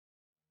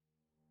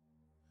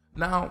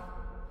Now,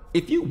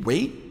 if you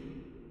wait,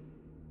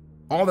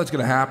 all that's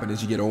going to happen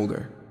is you get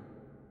older.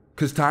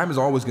 Because time is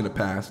always going to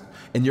pass,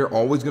 and you're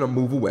always going to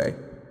move away.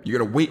 You're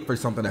going to wait for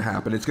something to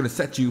happen. It's going to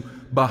set you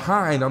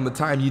behind on the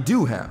time you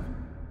do have.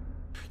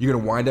 You're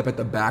going to wind up at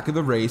the back of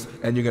the race,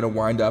 and you're going to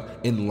wind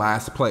up in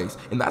last place.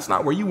 And that's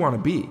not where you want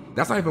to be.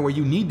 That's not even where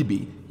you need to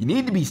be. You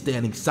need to be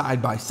standing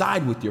side by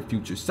side with your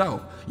future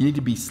self. You need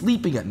to be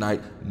sleeping at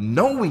night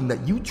knowing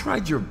that you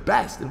tried your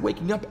best and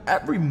waking up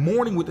every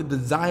morning with a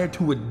desire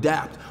to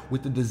adapt,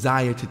 with the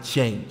desire to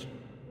change.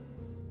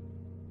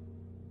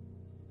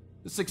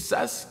 The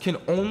success can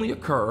only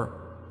occur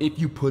if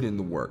you put in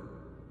the work.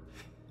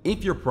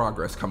 If your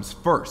progress comes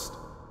first,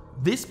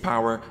 this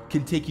power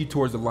can take you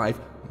towards a life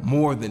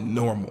more than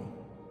normal.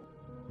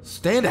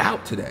 Stand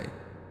out today.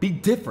 Be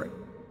different.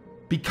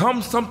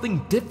 Become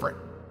something different.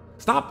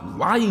 Stop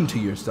lying to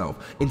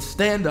yourself and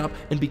stand up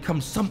and become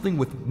something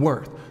with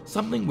worth,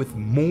 something with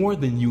more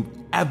than you've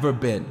ever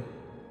been.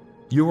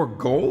 Your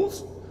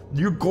goals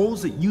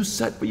that you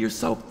set for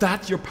yourself,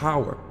 that's your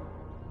power.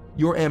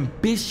 Your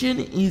ambition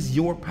is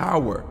your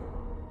power.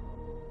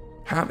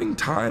 Having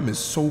time is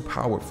so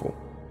powerful.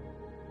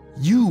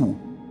 You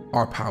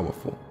are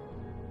powerful.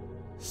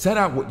 Set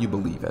out what you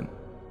believe in.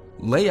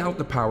 Lay out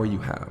the power you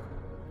have.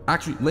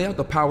 Actually, lay out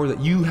the power that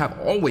you have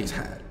always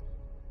had.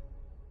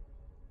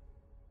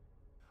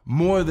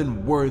 More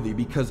than worthy,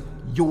 because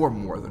you're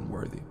more than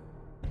worthy.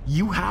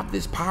 You have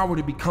this power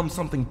to become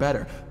something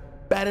better,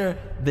 better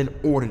than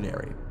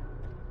ordinary.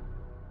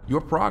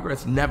 Your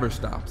progress never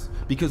stops,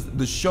 because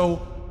the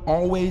show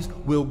always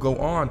will go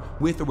on.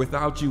 With or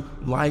without you,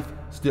 life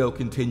still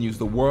continues.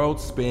 The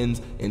world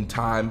spins and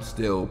time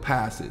still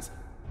passes.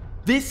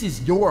 This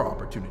is your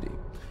opportunity.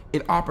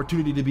 An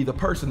opportunity to be the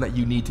person that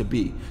you need to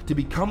be, to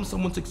become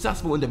someone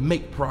successful and to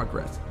make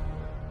progress.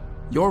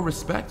 Your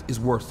respect is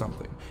worth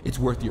something. It's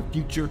worth your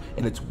future,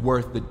 and it's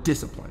worth the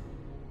discipline.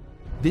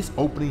 This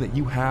opening that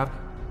you have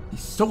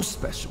is so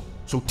special,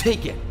 so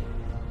take it.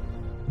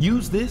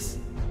 Use this,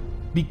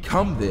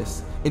 become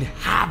this, and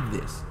have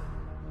this.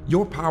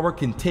 Your power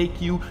can take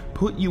you,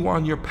 put you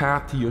on your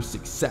path to your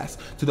success,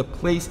 to the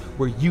place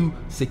where you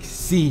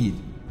succeed,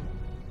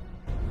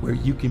 where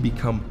you can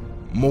become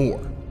more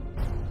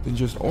than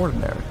just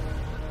ordinary.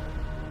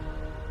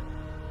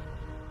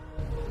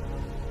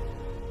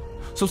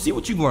 So see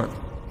what you've learned,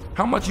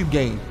 how much you've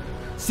gained,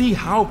 see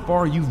how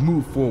far you've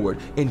moved forward,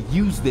 and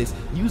use this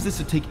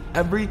to take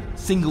every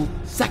single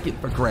second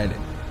for granted.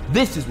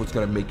 This is what's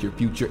going to make your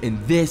future,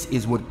 and this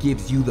is what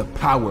gives you the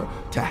power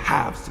to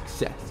have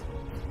success.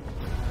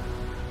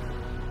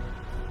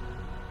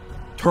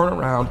 Turn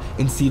around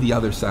and see the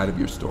other side of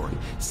your story.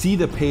 See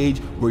the page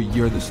where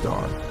you're the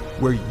star,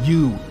 where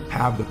you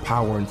have the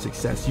power and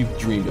success you've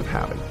dreamed of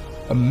having.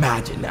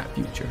 Imagine that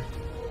future.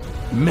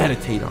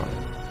 Meditate on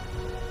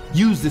it.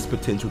 Use this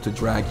potential to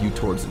drag you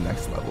towards the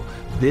next level.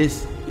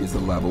 This is the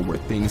level where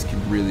things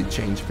can really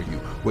change for you,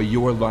 where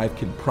your life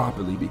can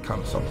properly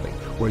become something,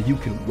 where you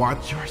can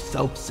watch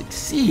yourself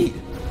succeed.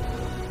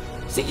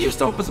 See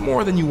yourself as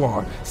more than you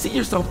are. See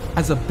yourself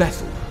as a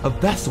vessel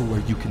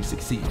where you can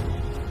succeed.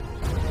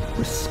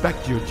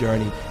 Respect your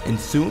journey, and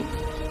soon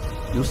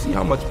you'll see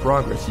how much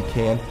progress you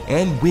can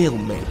and will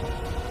make.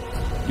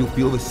 You'll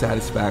feel the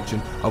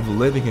satisfaction of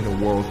living in a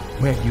world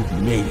where you've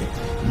made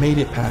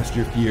it past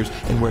your fears,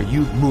 and where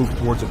you've moved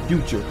towards a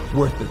future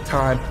worth the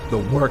time, the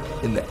work,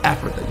 and the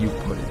effort that you've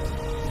put in.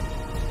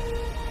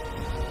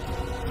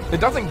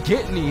 It doesn't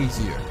get any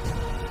easier.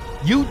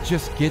 You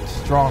just get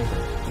stronger.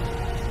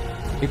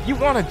 If you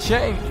want to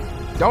change,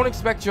 don't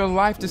expect your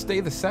life to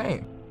stay the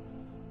same.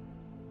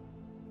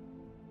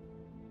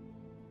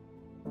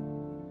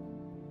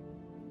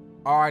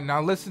 Alright,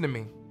 now listen to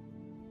me.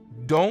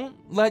 Don't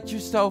let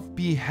yourself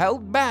be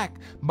held back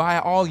by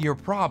all your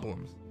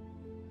problems.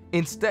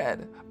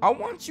 Instead, I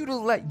want you to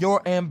let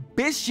your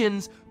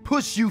ambitions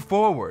push you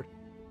forward.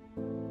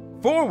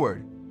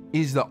 Forward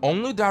is the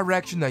only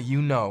direction that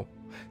you know.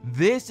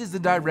 This is the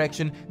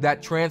direction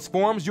that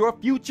transforms your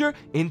future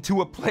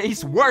into a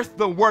place worth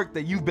the work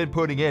that you've been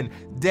putting in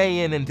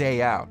and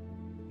day out.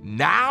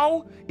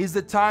 Now is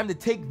the time to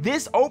take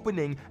this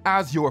opening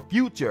as your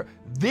future.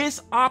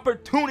 This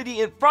opportunity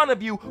in front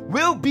of you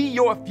will be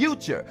your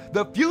future,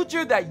 the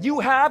future that you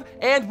have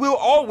and will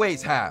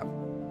always have.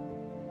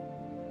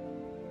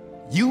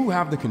 You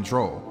have the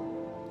control.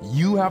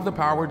 You have the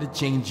power to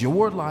change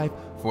your life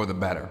for the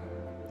better.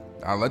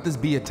 Now let this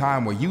be a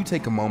time where you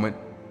take a moment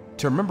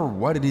to remember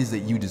what it is that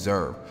you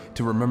deserve,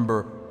 to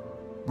remember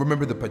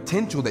the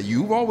potential that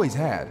you've always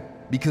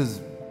had,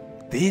 because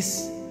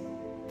this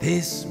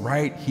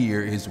right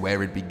here is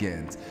where it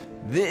begins.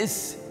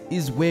 This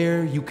is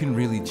where you can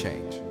really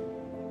change.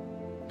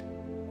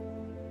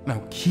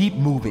 Now keep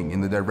moving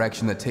in the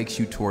direction that takes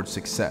you towards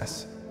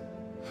success.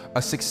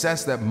 A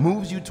success that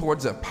moves you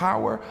towards a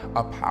power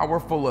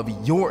full of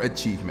your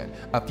achievement,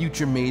 a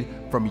future made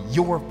from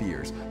your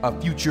fears,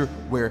 a future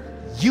where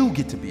you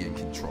get to be in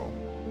control.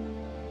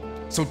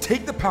 So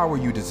take the power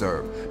you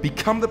deserve,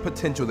 become the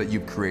potential that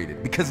you've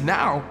created, because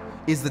now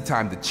is the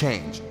time to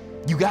change.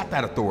 You got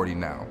that authority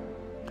now.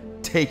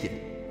 Take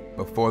it,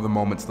 before the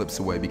moment slips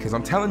away, because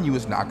I'm telling you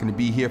it's not going to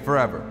be here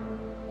forever.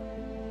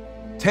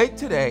 Take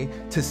today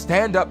to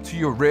stand up to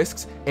your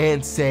risks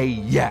and say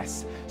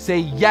yes. Say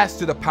yes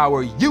to the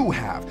power you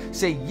have.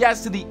 Say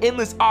yes to the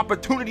endless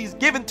opportunities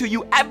given to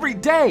you every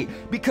day,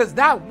 because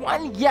that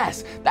one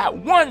yes, that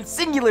one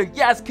singular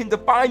yes can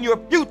define your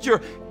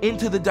future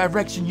into the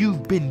direction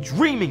you've been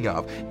dreaming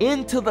of,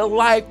 into the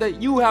life that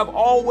you have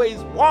always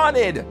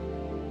wanted.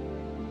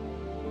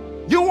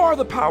 You are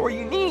the power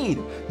you need.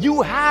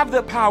 You have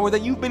the power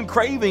that you've been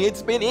craving.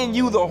 It's been in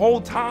you the whole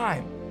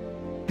time.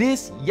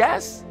 This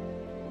yes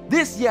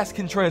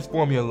can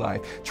transform your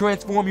life.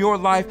 Transform your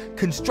life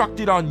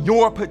constructed on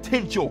your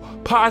potential,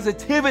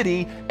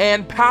 positivity,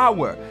 and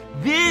power.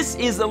 This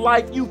is the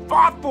life you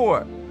fought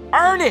for.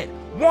 Earn it,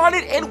 want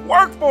it, and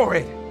work for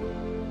it.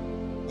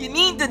 You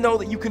need to know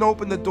that you can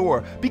open the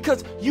door,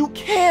 because you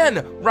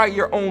can write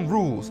your own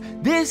rules.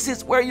 This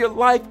is where your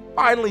life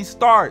finally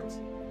starts.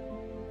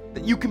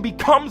 That you can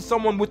become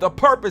someone with a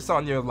purpose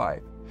on your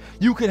life.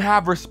 You can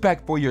have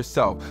respect for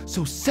yourself.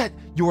 So set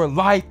your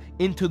life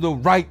into the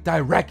right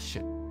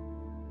direction.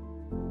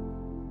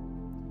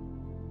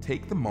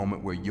 Take the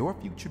moment where your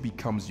future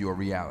becomes your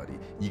reality.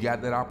 You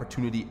got that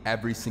opportunity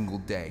every single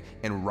day.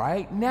 And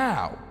right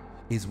now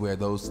is where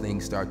those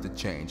things start to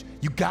change.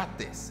 You got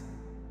this.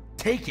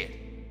 Take it.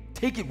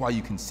 Take it while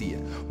you can see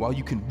it, while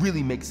you can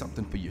really make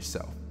something for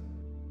yourself.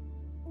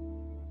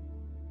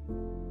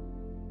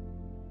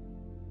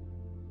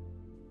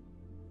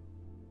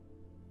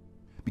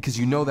 Because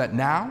you know that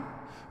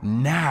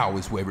now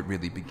is where it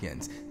really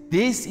begins.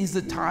 This is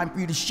the time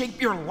for you to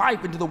shape your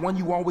life into the one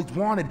you always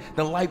wanted,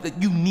 the life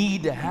that you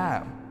need to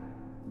have.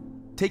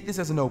 Take this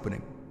as an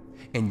opening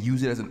and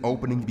use it as an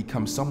opening to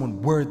become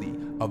someone worthy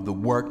of the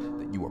work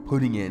that you are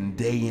putting in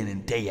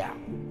and day out,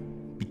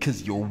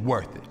 because you're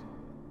worth it.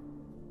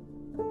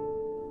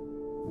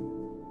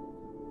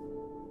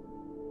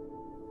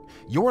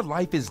 Your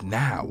life is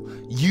now.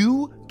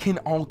 You can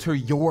alter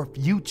your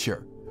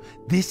future.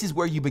 This is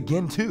where you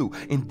begin too,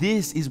 and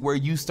this is where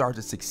you start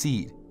to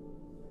succeed.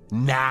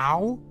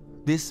 Now,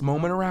 this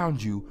moment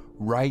around you,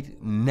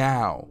 right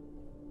now,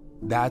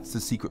 that's the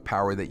secret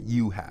power that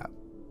you have.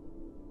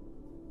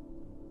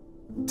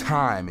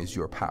 Time is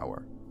your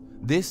power.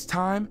 This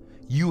time,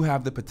 you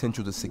have the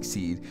potential to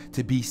succeed,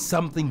 to be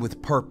something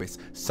with purpose,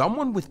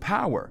 someone with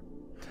power.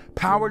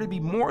 Power to be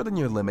more than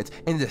your limits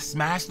and to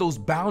smash those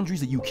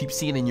boundaries that you keep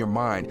seeing in your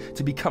mind,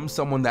 to become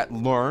someone that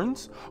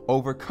learns,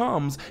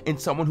 overcomes, and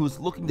someone who's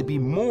looking to be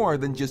more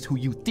than just who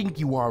you think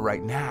you are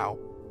right now.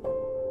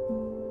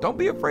 Don't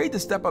be afraid to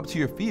step up to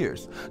your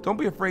fears. Don't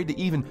be afraid to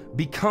even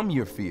become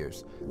your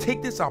fears.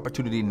 Take this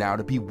opportunity now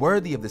to be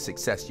worthy of the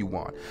success you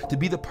want, to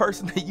be the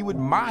person that you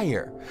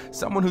admire,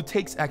 someone who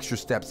takes extra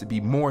steps to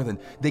be more than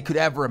they could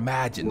ever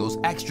imagine, those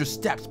extra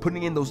steps,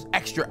 putting in those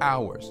extra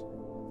hours.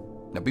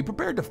 Now be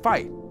prepared to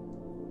fight.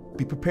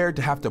 Be prepared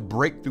to have to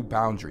break through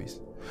boundaries,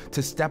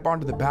 to step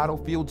onto the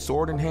battlefield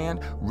sword in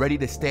hand, ready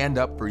to stand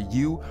up for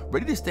you,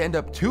 ready to stand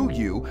up to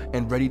you,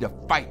 and ready to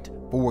fight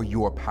for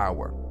your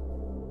power.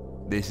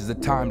 This is a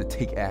time to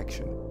take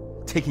action.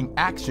 Taking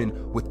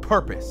action with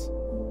purpose.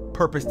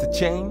 Purpose to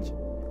change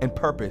and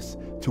purpose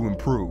to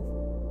improve.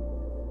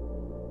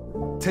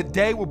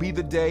 Today will be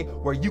the day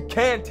where you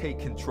can take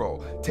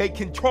control. Take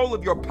control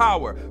of your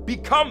power.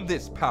 Become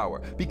this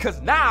power, because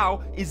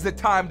now is the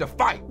time to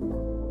fight.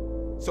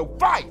 So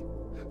fight.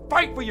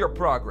 Fight for your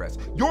progress.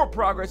 Your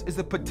progress is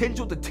the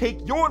potential to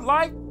take your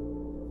life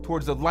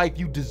towards the life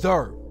you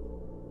deserve.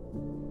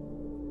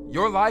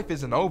 Your life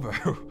isn't over.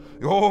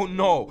 Oh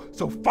no,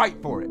 so fight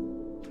for it.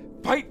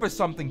 Fight for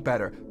something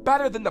better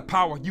than the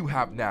power you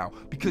have now,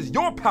 because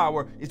your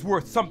power is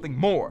worth something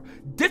more.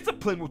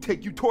 Discipline will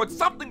take you towards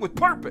something with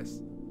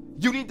purpose.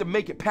 You need to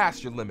make it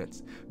past your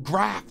limits.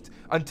 Graft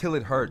until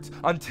it hurts,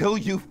 until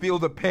you feel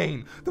the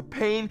pain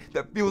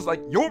that feels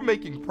like you're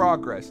making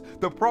progress,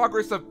 the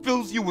progress that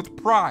fills you with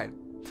pride.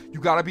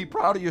 You gotta be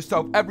proud of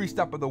yourself every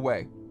step of the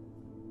way.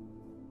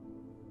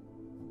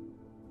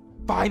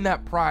 Find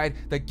that pride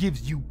that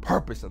gives you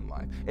purpose in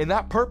life. And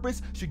that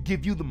purpose should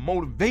give you the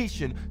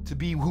motivation to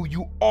be who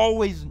you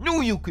always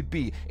knew you could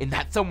be, and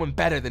that's someone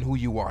better than who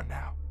you are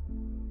now.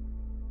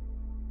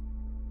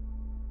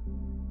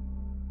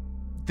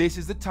 This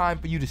is the time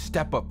for you to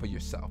step up for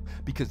yourself,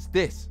 because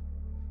this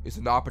is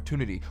an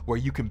opportunity where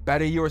you can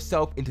better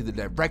yourself into the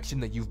direction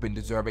that you've been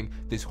deserving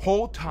this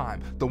whole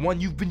time, the one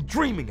you've been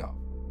dreaming of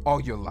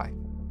all your life.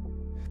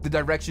 The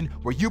direction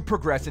where you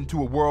progress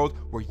into a world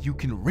where you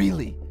can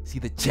really see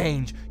the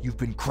change you've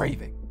been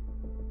craving.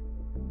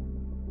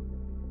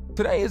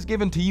 Today is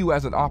given to you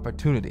as an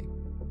opportunity.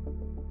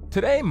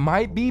 Today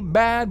might be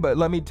bad, but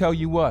let me tell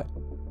you what,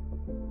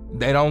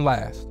 they don't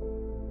last.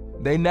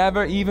 They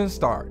never even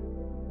start.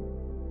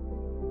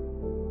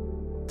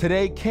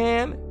 Today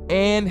can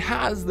and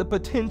has the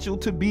potential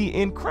to be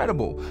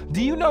incredible.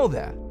 Do you know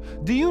that?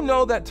 Do you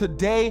know that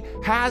today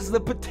has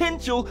the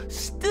potential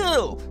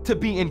still to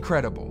be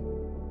incredible?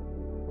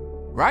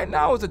 Right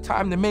now is the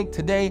time to make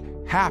today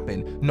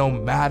happen, no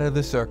matter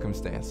the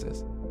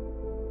circumstances.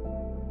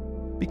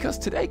 Because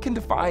today can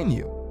define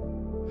you.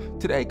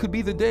 Today could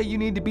be the day you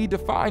need to be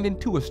defined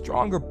into a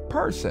stronger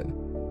person.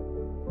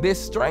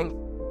 This strength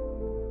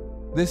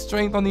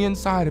on the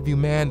inside of you,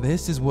 man,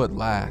 this is what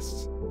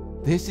lasts.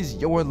 This is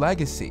your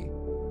legacy.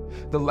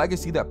 The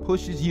legacy that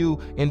pushes you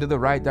into the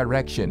right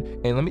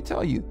direction. And let me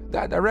tell you,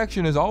 that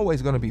direction is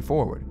always going to be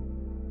forward.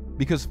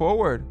 Because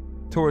forward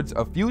towards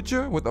a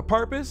future with a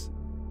purpose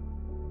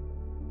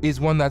is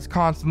one that's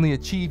constantly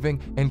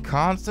achieving and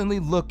constantly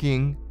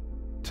looking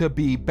to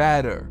be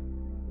better.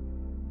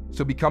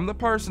 So become the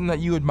person that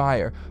you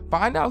admire.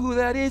 Find out who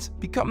that is,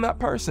 become that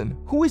person.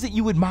 Who is it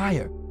you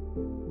admire?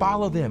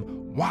 Follow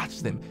them, watch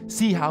them,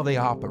 see how they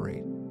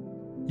operate.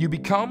 You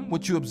become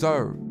what you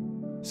observe.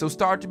 So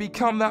start to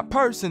become that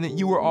person that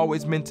you were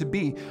always meant to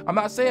be. I'm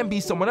not saying be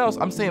someone else,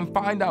 I'm saying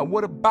find out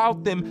what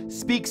about them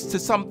speaks to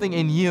something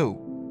in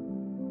you.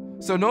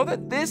 So know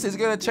that this is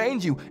gonna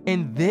change you.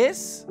 And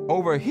this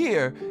over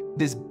here,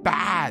 this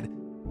bad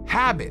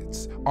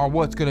habits are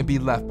what's gonna be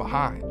left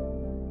behind.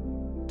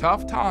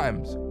 Tough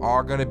times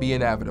are gonna be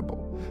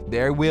inevitable.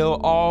 There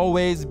will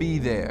always be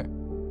there.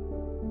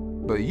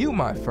 But you,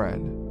 my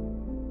friend,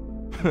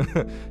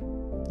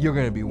 you're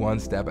gonna be one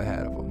step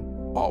ahead of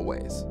them,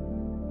 always.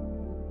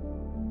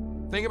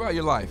 Think about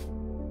your life.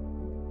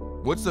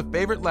 What's the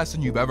favorite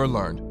lesson you've ever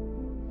learned?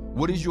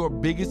 What is your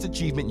biggest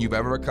achievement you've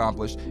ever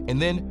accomplished? And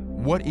then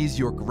what is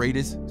your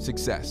greatest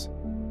success?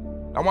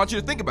 I want you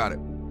to think about it.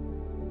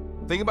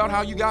 Think about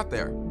how you got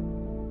there,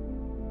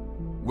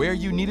 where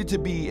you needed to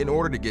be in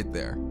order to get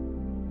there,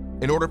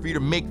 in order for you to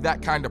make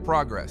that kind of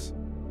progress.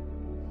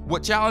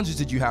 What challenges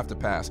did you have to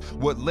pass?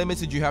 What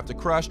limits did you have to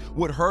crush?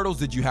 What hurdles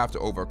did you have to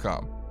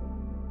overcome?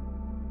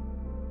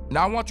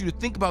 Now I want you to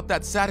think about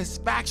that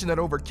satisfaction that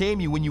overcame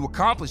you when you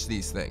accomplished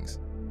these things.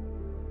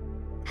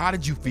 How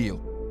did you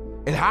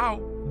feel? And how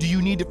do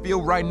you need to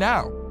feel right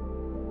now?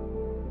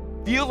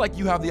 Feel like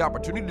you have the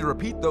opportunity to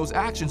repeat those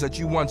actions that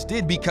you once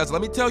did, because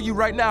let me tell you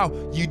right now,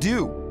 you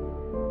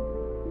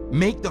do.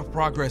 Make the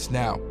progress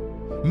now.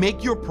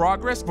 Make your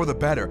progress for the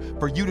better,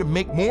 for you to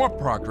make more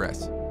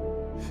progress.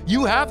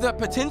 You have that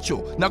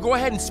potential. Now go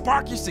ahead and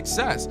spark your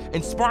success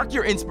and spark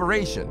your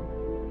inspiration.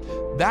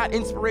 That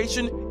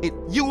inspiration, it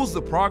fuels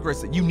the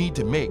progress that you need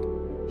to make.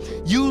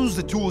 Use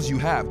the tools you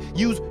have.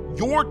 Use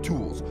your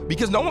tools,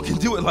 because no one can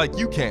do it like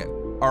you can,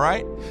 all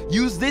right?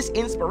 Use this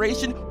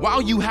inspiration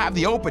while you have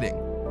the opening.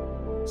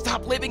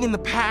 Stop living in the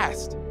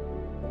past.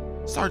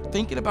 Start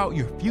thinking about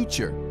your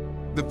future.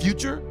 The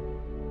future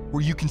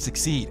where you can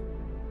succeed.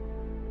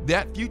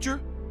 That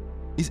future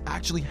is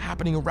actually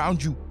happening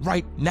around you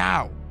right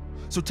now.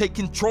 So take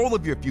control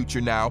of your future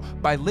now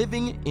by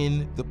living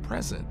in the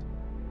present.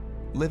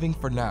 Living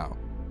for now.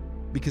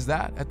 Because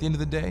that, at the end of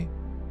the day,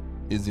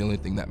 is the only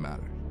thing that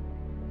matters.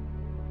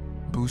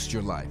 Boost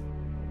your life.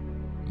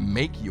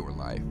 Make your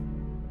life.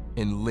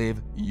 And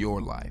live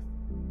your life.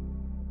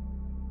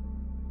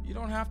 You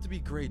don't have to be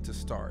great to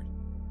start.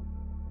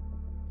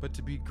 But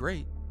to be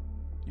great,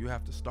 you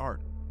have to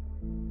start.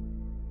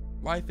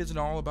 Life isn't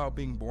all about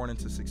being born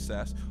into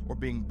success or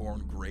being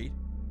born great,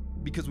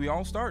 because we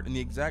all start in the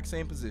exact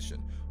same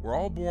position. We're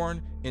all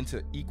born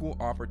into equal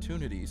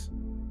opportunities.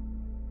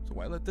 So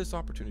why let this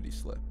opportunity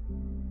slip?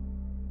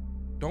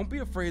 Don't be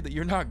afraid that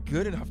you're not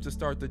good enough to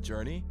start the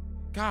journey.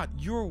 God,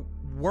 you're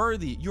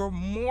worthy. You're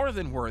more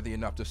than worthy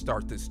enough to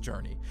start this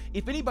journey.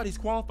 If anybody's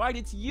qualified,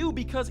 it's you,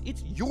 because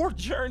it's your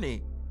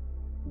journey.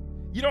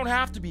 You don't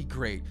have to be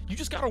great. You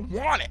just gotta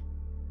want it.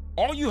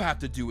 All you have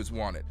to do is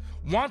want it.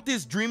 Want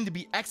this dream to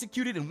be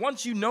executed, and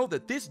once you know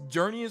that this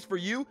journey is for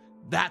you,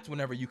 that's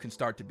whenever you can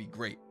start to be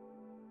great.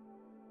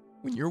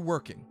 When you're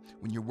working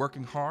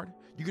hard,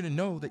 you're gonna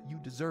know that you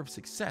deserve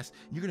success.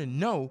 You're gonna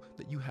know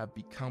that you have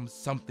become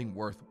something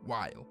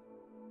worthwhile.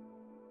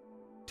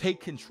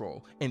 Take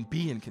control and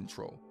be in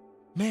control.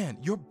 Man,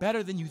 you're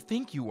better than you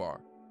think you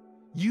are.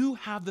 You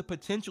have the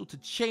potential to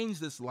change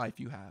this life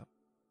you have.